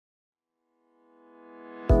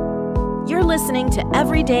listening to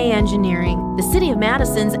Everyday Engineering, the City of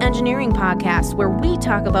Madison's engineering podcast where we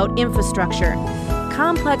talk about infrastructure.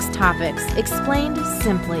 Complex topics explained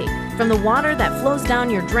simply, from the water that flows down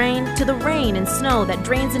your drain to the rain and snow that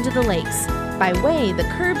drains into the lakes, by way the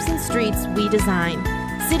curbs and streets we design.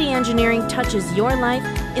 City engineering touches your life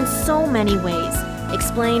in so many ways,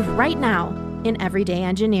 explained right now in Everyday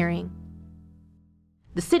Engineering.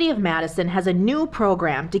 The City of Madison has a new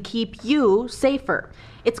program to keep you safer.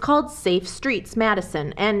 It's called Safe Streets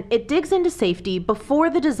Madison, and it digs into safety before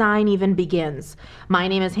the design even begins. My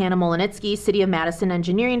name is Hannah Mohelnitzky, City of Madison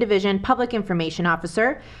Engineering Division Public Information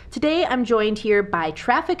Officer. Today I'm joined here by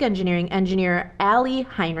Traffic Engineering Engineer Allie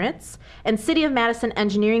Heinritz and City of Madison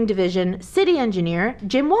Engineering Division City Engineer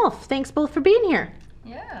Jim Wolfe. Thanks both for being here.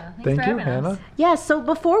 Yeah, Thank for you, having Hannah. us. Yeah, so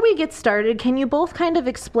before we get started, can you both kind of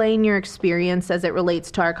explain your experience as it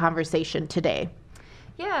relates to our conversation today?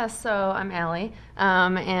 Yeah, so I'm Allie,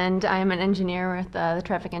 and I'm an engineer with the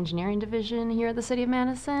Traffic Engineering Division here at the City of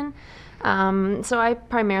Madison. So I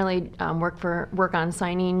primarily work on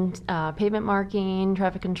signing, pavement marking,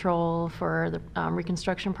 traffic control for the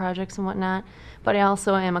reconstruction projects and whatnot. But I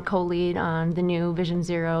also am a co-lead on the new Vision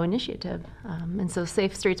Zero initiative. And so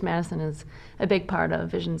Safe Streets Madison is a big part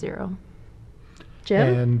of Vision Zero.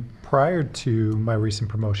 Jim? And prior to my recent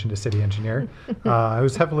promotion to city engineer, I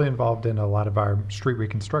was heavily involved in a lot of our street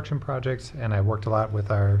reconstruction projects, and I worked a lot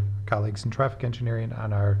with our colleagues in traffic engineering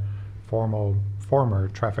on our former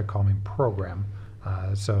traffic calming program.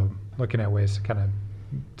 So looking at ways to kind of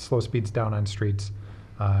slow speeds down on streets,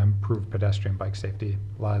 improve pedestrian bike safety,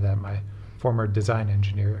 a lot of that in my former design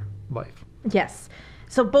engineer life. Yes.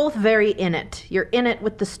 So both very in it. You're in it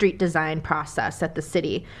with the street design process at the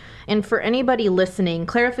city. And for anybody listening,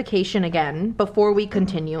 clarification again before we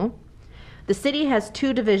continue. The city has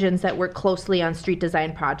two divisions that work closely on street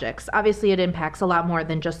design projects. Obviously, it impacts a lot more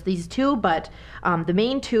than just these two, but the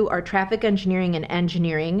main two are traffic engineering and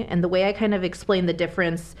engineering. And the way I kind of explain the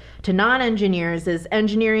difference to non-engineers is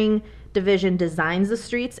engineering division designs the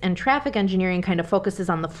streets, and traffic engineering kind of focuses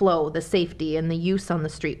on the flow, the safety, and the use on the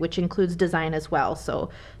street, which includes design as well. So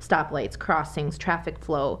stoplights, crossings, traffic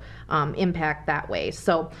flow impact that way.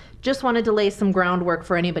 So just wanted to lay some groundwork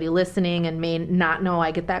for anybody listening and may not know.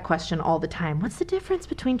 I get that question all the time. What's the difference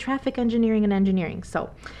between traffic engineering and engineering? So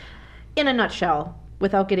in a nutshell,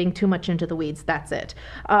 without getting too much into the weeds, that's it.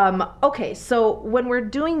 Okay, so when we're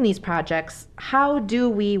doing these projects, how do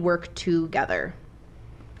we work together?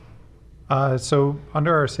 So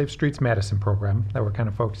under our Safe Streets Madison program that we're kind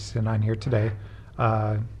of focusing on here today,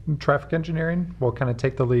 traffic engineering will kind of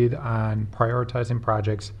take the lead on prioritizing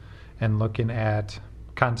projects and looking at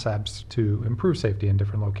concepts to improve safety in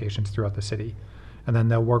different locations throughout the city. And then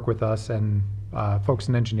they'll work with us, and folks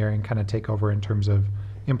in engineering kind of take over in terms of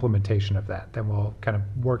implementation of that. Then we'll kind of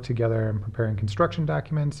work together in preparing construction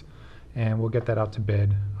documents, and we'll get that out to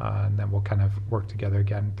bid, and then we'll kind of work together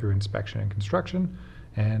again through inspection and construction,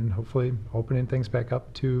 and hopefully opening things back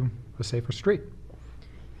up to a safer street.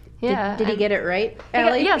 Yeah. Did he get it right,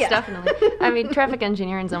 Allie? Yes, Yeah. definitely. I mean, traffic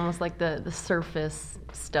engineering is almost like the surface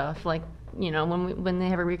stuff. Like, you know, when they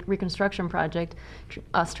have a reconstruction project,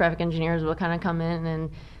 us traffic engineers will kind of come in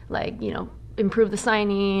and, like, you know, improve the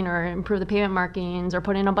signing or improve the pavement markings or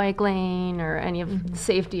put in a bike lane or any of the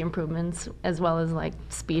safety improvements, as well as like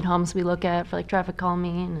speed humps we look at for like traffic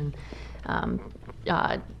calming and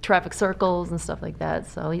traffic circles and stuff like that.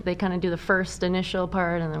 So they kind of do the first initial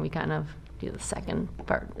part, and then we kind of do the second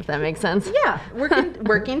part, if that makes sense. Yeah,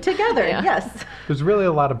 working together, Yeah. yes. There's really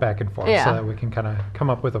a lot of back and forth Yeah. so that we can kind of come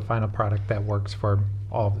up with a final product that works for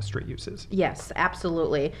all of the street uses. Yes,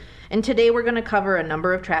 absolutely. And today we're going to cover a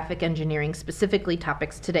number of traffic engineering specifically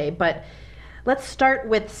topics today, but let's start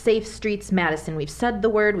with Safe Streets Madison. We've said the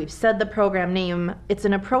word, we've said the program name. It's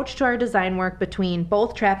an approach to our design work between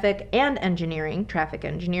both traffic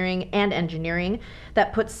engineering and engineering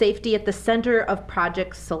that puts safety at the center of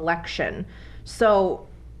project selection. So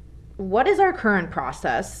what is our current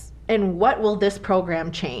process, and what will this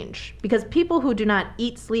program change? Because people who do not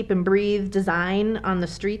eat, sleep, and breathe design on the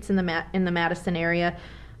streets in the Madison area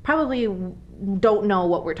probably don't know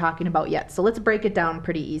what we're talking about yet. So let's break it down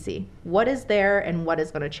pretty easy. What is there and what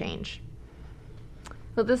is going to change?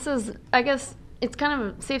 Well, this is, I guess, it's kind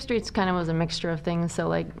of, Safe Streets kind of was a mixture of things. So,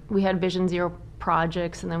 like, we had Vision Zero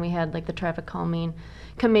projects, and then we had, like, the traffic calming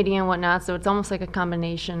committee and whatnot. So it's almost like a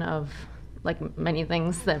combination of, like, many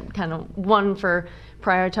things that kind of, one for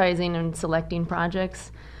prioritizing and selecting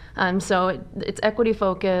projects. So it's equity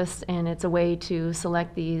focused, and it's a way to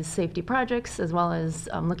select these safety projects, as well as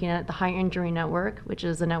looking at the high injury network, which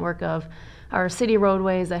is a network of our city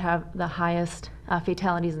roadways that have the highest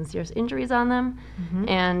fatalities and serious injuries on them.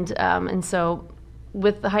 And so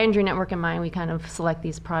with the high injury network in mind, we kind of select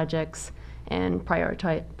these projects and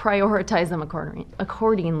prioritize them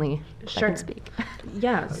accordingly. Sure. I can speak.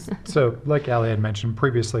 Yes. So like Allie had mentioned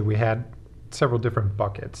previously, we had several different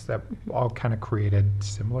buckets that all kind of created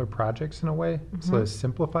similar projects in a way. So they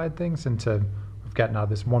simplified things into, we've got now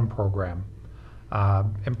this one program.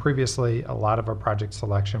 And previously, a lot of our project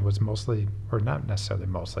selection was mostly, or not necessarily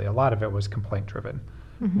mostly, a lot of it was complaint driven,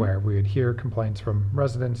 where we would hear complaints from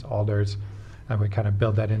residents, alders, and we kind of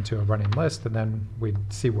build that into a running list, and then we'd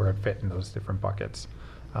see where it fit in those different buckets.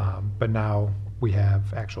 But now we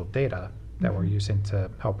have actual data that we're using to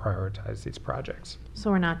help prioritize these projects.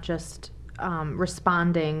 So we're not just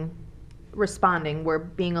responding, we're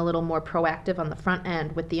being a little more proactive on the front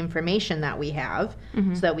end with the information that we have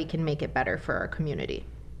so that we can make it better for our community.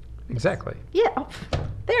 Exactly. Yeah. Oh,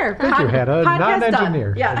 there. Thank you, Hannah. Podcast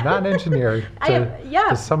Non-engineer. done. Yeah. A non-engineer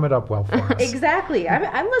to sum it up well for us. Exactly.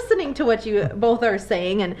 I'm listening to what you both are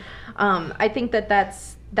saying, and I think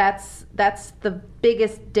that's the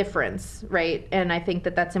biggest difference, right? And I think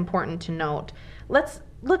that's important to note. Let's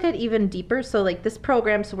look at even deeper. So like this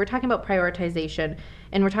program, so we're talking about prioritization,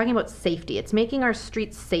 and we're talking about safety. It's making our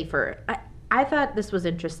streets safer. I thought this was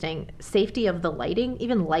interesting. Safety of the lighting,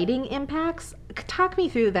 even lighting impacts. Talk me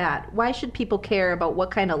through that. Why should people care about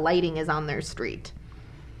what kind of lighting is on their street?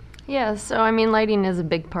 Yeah, so I mean, lighting is a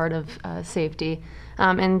big part of safety.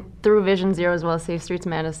 And through Vision Zero, as well as Safe Streets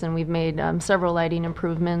Madison, we've made several lighting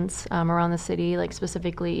improvements around the city, like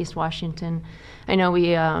specifically East Washington. I know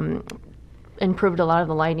we improved a lot of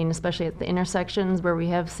the lighting, especially at the intersections where we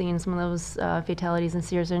have seen some of those fatalities and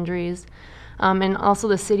serious injuries. And also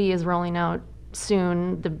the city is rolling out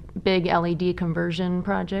soon the big LED conversion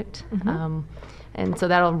project. And so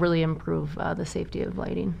that'll really improve the safety of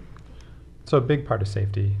lighting. So a big part of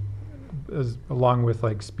safety, along with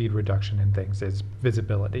like speed reduction and things, is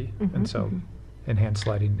visibility. And so enhanced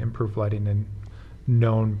lighting, improved lighting in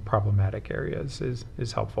known problematic areas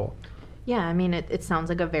is helpful. Yeah, I mean, it sounds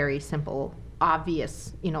like a very simple,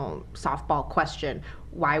 obvious, softball question.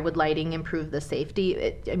 Why would lighting improve the safety?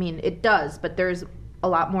 It does, but there's a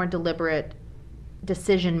lot more deliberate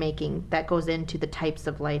decision making that goes into the types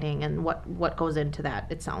of lighting and what goes into that,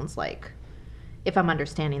 it sounds like, if I'm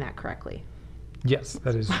understanding that correctly. Yes,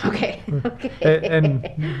 that is true. Okay.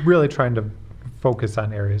 And really trying to focus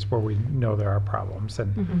on areas where we know there are problems.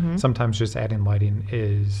 And sometimes just adding lighting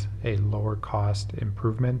is a lower cost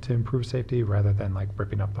improvement to improve safety rather than like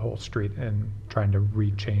ripping up the whole street and trying to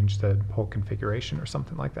rechange the whole configuration or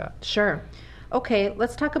something like that. Sure. Okay,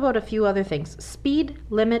 let's talk about a few other things. Speed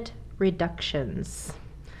limit reductions.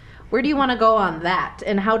 Where do you want to go on that,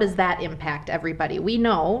 and how does that impact everybody? We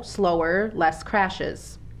know slower, less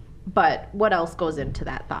crashes, but what else goes into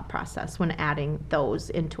that thought process when adding those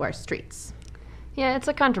into our streets? Yeah, it's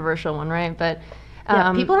a controversial one, right? But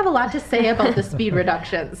people have a lot to say about the speed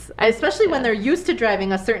reductions, especially when they're used to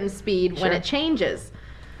driving a certain speed when it changes.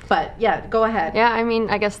 But yeah, go ahead. Yeah,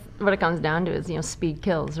 I guess what it comes down to is, speed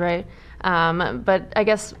kills, right? But I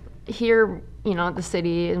guess here, at the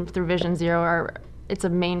city and through Vision Zero, it's a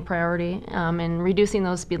main priority. And reducing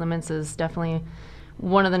those speed limits is definitely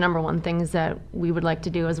one of the number one things that we would like to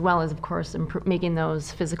do, as well as, of course, making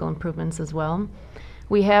those physical improvements as well.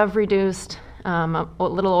 We have reduced a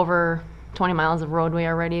little over 20 miles of roadway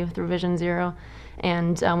already through Vision Zero,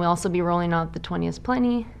 and we'll also be rolling out the 20 is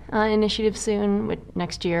Plenty initiative soon,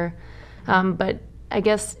 next year. But I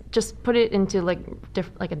guess just put it into like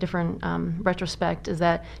a different retrospect, is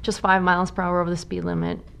that just 5 miles per hour over the speed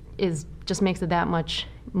limit just makes it that much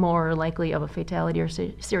more likely of a fatality or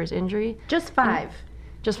serious injury. Just 5.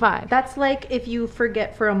 Just 5. That's like if you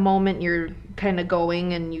forget for a moment you're kind of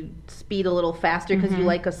going and you speed a little faster because you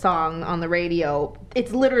like a song on the radio.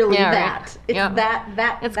 It's literally that. Right. It's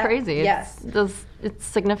that. It's crazy. Yes. It's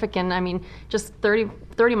significant. Just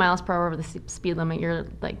 30 miles per hour over the speed limit, you're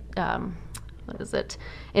like, what is it?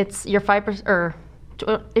 It's your 5%, or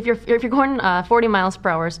if you're going 40 miles per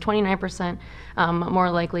hour, it's 29%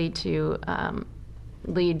 more likely to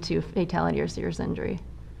lead to fatality or serious injury.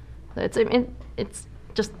 So it's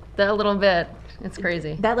just that little bit. It's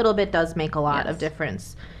crazy. That little bit does make a lot of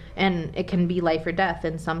difference. And it can be life or death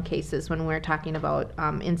in some cases when we're talking about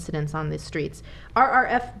incidents on the streets.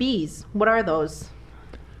 RRFBs, what are those?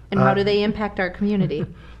 And how do they impact our community?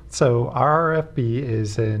 So RRFB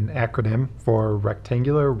is an acronym for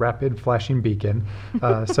Rectangular Rapid Flashing Beacon.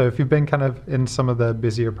 So if you've been kind of in some of the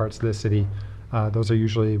busier parts of the city, Those are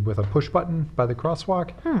usually with a push button by the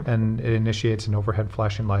crosswalk, and it initiates an overhead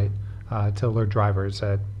flashing light to alert drivers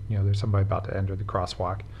that there's somebody about to enter the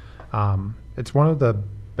crosswalk. It's one of the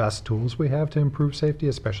best tools we have to improve safety,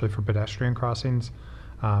 especially for pedestrian crossings,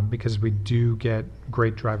 because we do get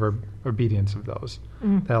great driver obedience of those.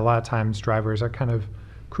 That a lot of times drivers are kind of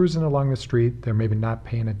cruising along the street. They're maybe not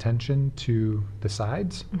paying attention to the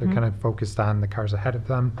sides. They're kind of focused on the cars ahead of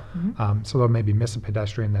them. So they'll maybe miss a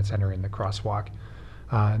pedestrian that's entering the crosswalk.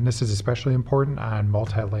 And this is especially important on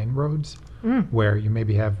multi-lane roads where you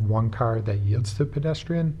maybe have one car that yields to a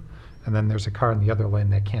pedestrian, and then there's a car in the other lane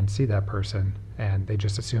that can't see that person, and they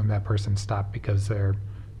just assume that person stopped because they're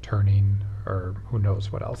turning or who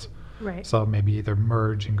knows what else. Right. So maybe either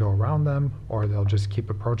merge and go around them, or they'll just keep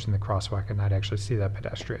approaching the crosswalk and not actually see that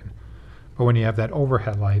pedestrian. But when you have that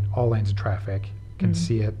overhead light, all lanes of traffic can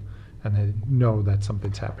see it, and they know that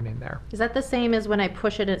something's happening there. Is that the same as when I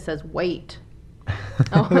push it, it says wait?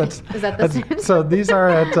 Oh, is that the same? So these are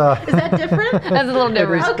at... Is that different? That's a little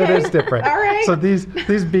different. It is different. All right. So these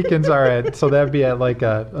beacons are at, so that would be at like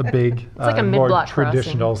a big, like a more mid-block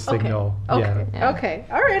traditional crossing. signal. Okay. Yeah. Okay.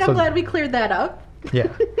 All right. So- I'm glad we cleared that up.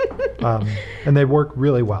 Yeah. And they work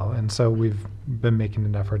really well. And so we've been making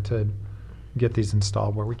an effort to get these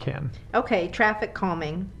installed where we can. Okay. Traffic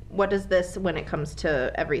calming. What is this when it comes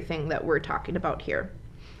to everything that we're talking about here?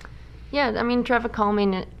 Yeah, I mean, traffic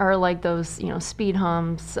calming are like those, speed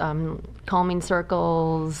humps, calming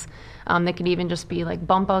circles. They could even just be like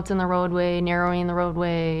bump outs in the roadway, narrowing the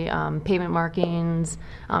roadway, pavement markings.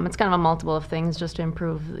 It's kind of a multiple of things just to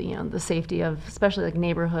improve, the safety of especially like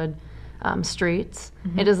neighborhood streets.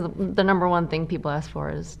 It is the number one thing people ask for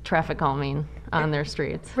is traffic calming on their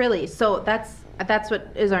streets. Really? So that's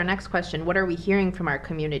what is our next question. What are we hearing from our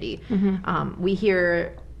community? We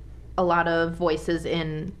hear a lot of voices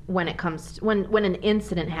in when it comes to, when an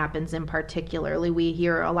incident happens in particularly, we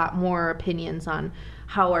hear a lot more opinions on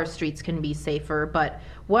how our streets can be safer. But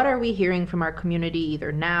what are we hearing from our community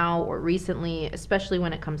either now or recently, especially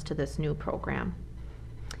when it comes to this new program?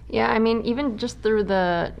 Yeah, I mean, even just through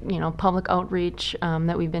the, public outreach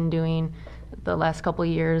that we've been doing the last couple of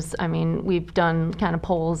years, I mean, we've done kind of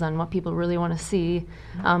polls on what people really want to see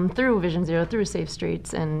through Vision Zero, through Safe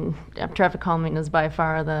Streets, and traffic calming is by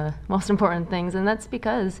far the most important things. And that's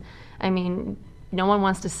because, I mean, no one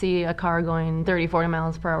wants to see a car going 30, 40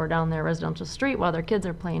 miles per hour down their residential street while their kids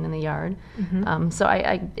are playing in the yard. So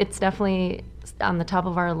it's definitely on the top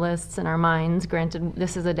of our lists and our minds. Granted,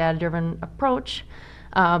 this is a data-driven approach,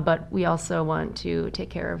 but we also want to take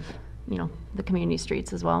care of, the community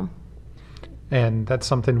streets as well. And that's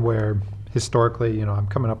something where historically, I'm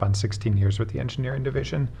coming up on 16 years with the engineering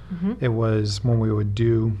division. It was when we would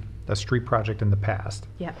do a street project in the past.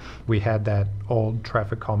 Yeah. We had that old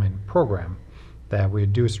traffic calming program that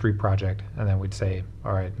we'd do a street project, and then we'd say,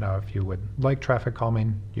 all right, now if you would like traffic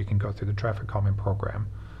calming, you can go through the traffic calming program.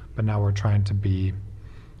 But now we're trying to be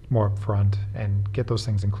more upfront and get those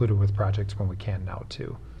things included with projects when we can now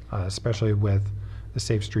too, especially with the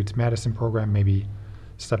Safe Streets Madison program, maybe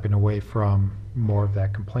stepping away from more of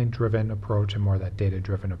that complaint-driven approach and more of that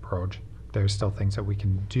data-driven approach. There's still things that we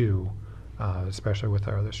can do, especially with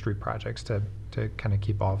our other street projects, to kind of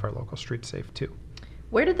keep all of our local streets safe too.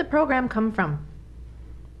 Where did the program come from?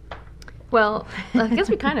 Well, I guess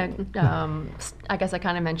we kind of, I guess I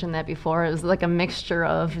kind of mentioned that before. It was like a mixture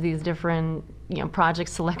of these different, project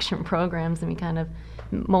selection programs, and we kind of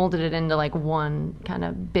molded it into like one kind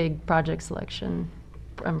of big project selection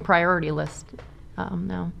priority list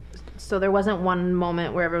now. So there wasn't one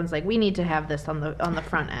moment where everyone's like, we need to have this on the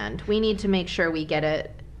front end. We need to make sure we get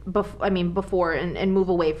it before and move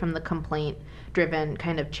away from the complaint-driven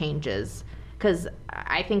kind of changes. Because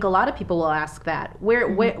I think a lot of people will ask that.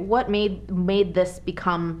 What made this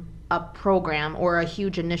become a program or a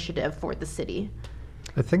huge initiative for the city?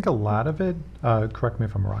 I think a lot of it, correct me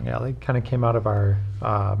if I'm wrong, Allie, kind of came out of our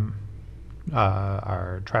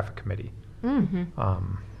traffic committee.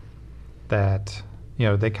 That,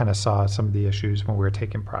 they kind of saw some of the issues when we were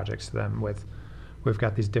taking projects to them with, we've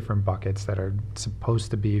got these different buckets that are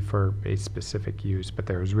supposed to be for a specific use, but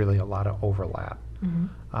there's really a lot of overlap.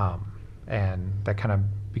 And that kind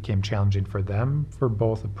of became challenging for them for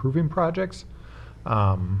both approving projects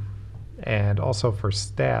and also for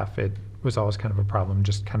staff. It was always kind of a problem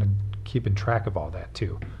just kind of keeping track of all that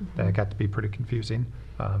too. That got to be pretty confusing.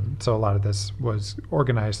 So a lot of this was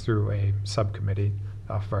organized through a subcommittee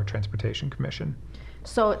off of our Transportation Commission.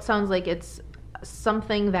 So it sounds like it's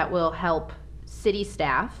something that will help city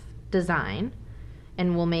staff design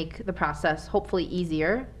and will make the process hopefully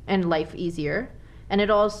easier and life easier. And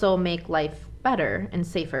it'll also make life better and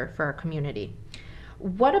safer for our community.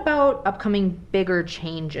 What about upcoming bigger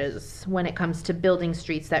changes when it comes to building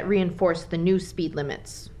streets that reinforce the new speed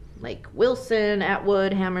limits, like Wilson,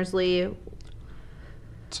 Atwood, Hammersley?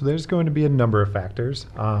 So there's going to be a number of factors.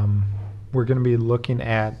 We're going to be looking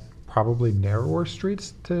at probably narrower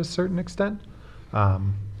streets to a certain extent.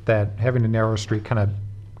 That having a narrow street kind of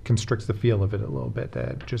constricts the feel of it a little bit.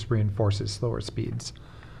 That just reinforces slower speeds.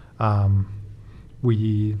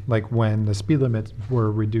 Like when the speed limits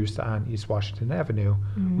were reduced on East Washington Avenue,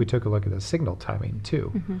 we took a look at the signal timing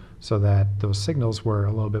too, so that those signals were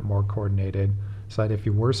a little bit more coordinated, so that if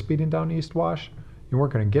you were speeding down East Wash, you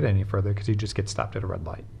weren't going to get any further because you just get stopped at a red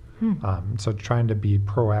light. So trying to be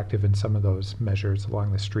proactive in some of those measures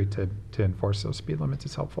along the street to enforce those speed limits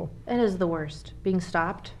is helpful. It is the worst, being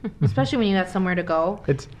stopped, especially when you have somewhere to go.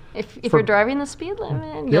 If you're driving the speed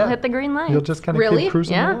limit, you'll hit the green light. You'll just kind of Really? keep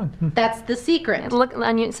cruising Yeah. along. That's the secret. Look,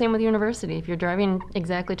 same with university. If you're driving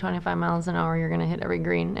exactly 25 miles an hour, you're going to hit every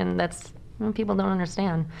green, and that's people don't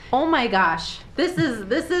understand. Oh my gosh, this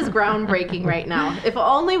is groundbreaking right now. If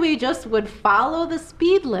only we just would follow the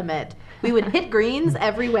speed limit, we would hit greens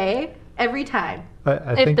every way, every time.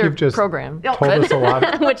 I If think they're you've just programmed, told us a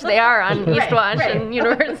lot. which they are on East Right, Wash right. and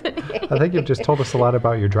University. I think you've just told us a lot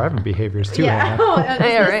about your driving behaviors too, Yeah.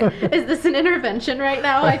 Hannah. Is this an intervention right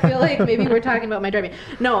now? I feel like maybe we're talking about my driving.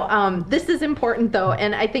 No, this is important though,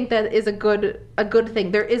 and I think that is a good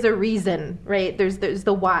thing. There is a reason, right? There's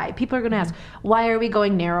the why. People are going to ask, why are we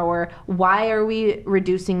going narrower? Why are we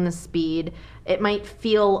reducing the speed? It might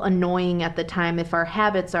feel annoying at the time if our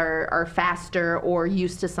habits are faster or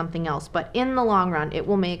used to something else, but in the long run, it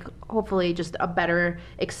will make hopefully just a better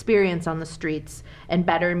experience on the streets, and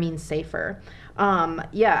better means safer.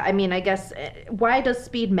 I mean, I guess, why does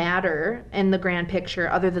speed matter in the grand picture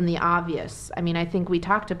other than the obvious? I mean, I think we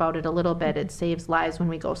talked about it a little bit. It saves lives when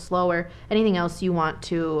we go slower. Anything else you want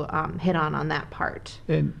to hit on that part?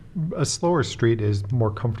 And a slower street is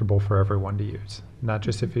more comfortable for everyone to use. Not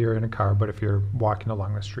just if you're in a car, but if you're walking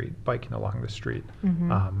along the street, biking along the street.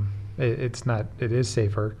 It is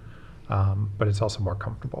safer, but it's also more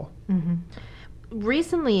comfortable.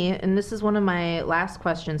 Recently, and this is one of my last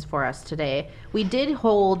questions for us today, we did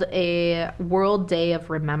hold a World Day of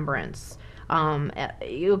Remembrance. Can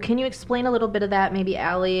you explain a little bit of that, maybe,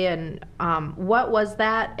 Allie? And what was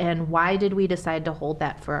that, and why did we decide to hold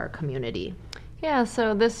that for our community? Yeah,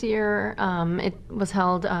 so this year it was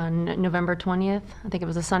held on November 20th. I think it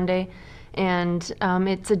was a Sunday. And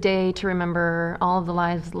it's a day to remember all of the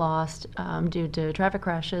lives lost due to traffic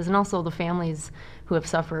crashes, and also the families who have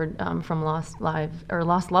suffered from lost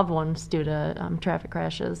loved ones due to traffic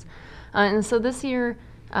crashes. And so this year,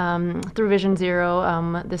 through Vision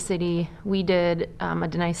Zero, the city, we did a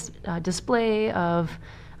nice display of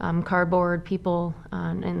cardboard people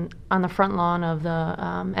on the front lawn of the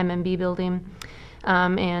MMB building.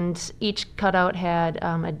 And each cutout had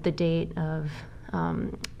the date of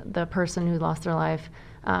the person who lost their life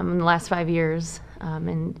in the last 5 years.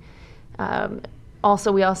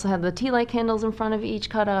 Also, we also had the tea light candles in front of each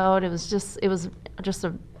cutout. It was just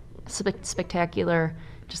a spectacular,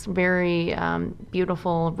 just very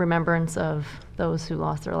beautiful remembrance of those who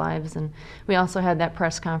lost their lives. And we also had that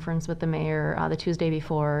press conference with the mayor the Tuesday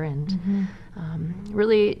before. And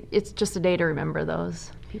really, it's just a day to remember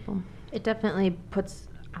those people. It definitely puts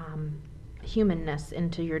humanness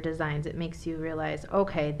into your designs. It makes you realize,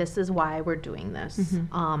 okay, this is why we're doing this.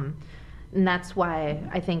 And that's why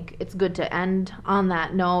I think it's good to end on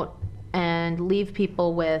that note and leave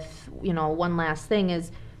people with, one last thing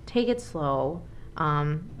is take it slow.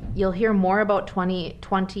 You'll hear more about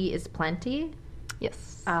 2020 is Plenty.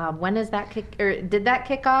 Yes. When is that kick, or did that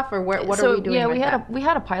kick off, or what are we doing? Yeah, with we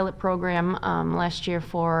had a pilot program last year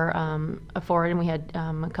for and we had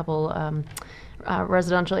a couple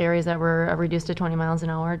residential areas that were reduced to 20 miles an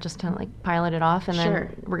hour, just to pilot it off, and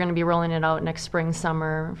then we're going to be rolling it out next spring,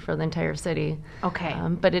 summer for the entire city. Okay.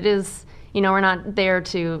 But it is, we're not there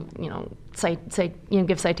to,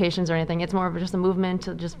 give citations or anything. It's more of just a movement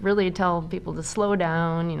to just really tell people to slow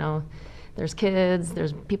down. There's kids,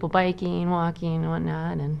 there's people biking, walking, and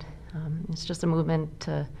whatnot, and it's just a movement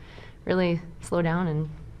to really slow down and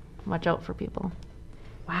watch out for people.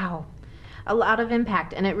 Wow. A lot of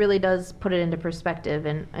impact, and it really does put it into perspective,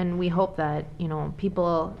 and we hope that,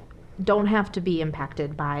 people don't have to be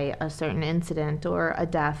impacted by a certain incident or a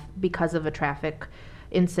death because of a traffic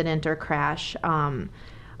incident or crash.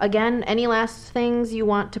 Again, any last things you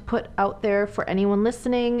want to put out there for anyone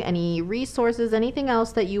listening? Any resources, anything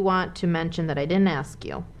else that you want to mention that I didn't ask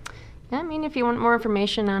you? Yeah, I mean, if you want more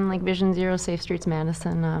information on like Vision Zero Safe Streets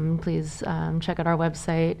Madison, please check out our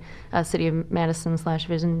website, City of Madison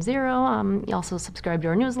 /Vision Zero. You also subscribe to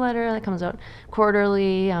our newsletter that comes out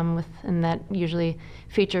quarterly, and that usually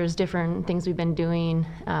features different things we've been doing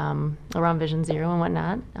around Vision Zero and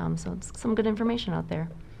whatnot. So it's some good information out there.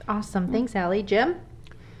 Awesome. Thanks, Allie. Jim?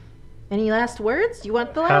 Any last words? You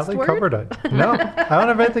want the last Allie word? covered it. No, I don't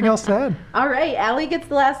have anything else to add. All right, Allie gets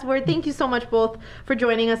the last word. Thank you so much both for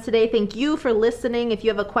joining us today. Thank you for listening. If you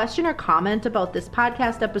have a question or comment about this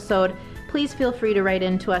podcast episode, please feel free to write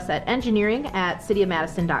in to us at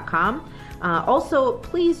engineering@cityofmadison.com. Also,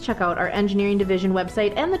 please check out our engineering division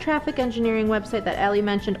website and the traffic engineering website that Allie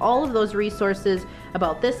mentioned. All of those resources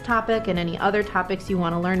about this topic and any other topics you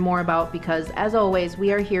want to learn more about, because as always,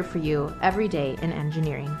 we are here for you every day in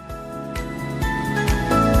engineering.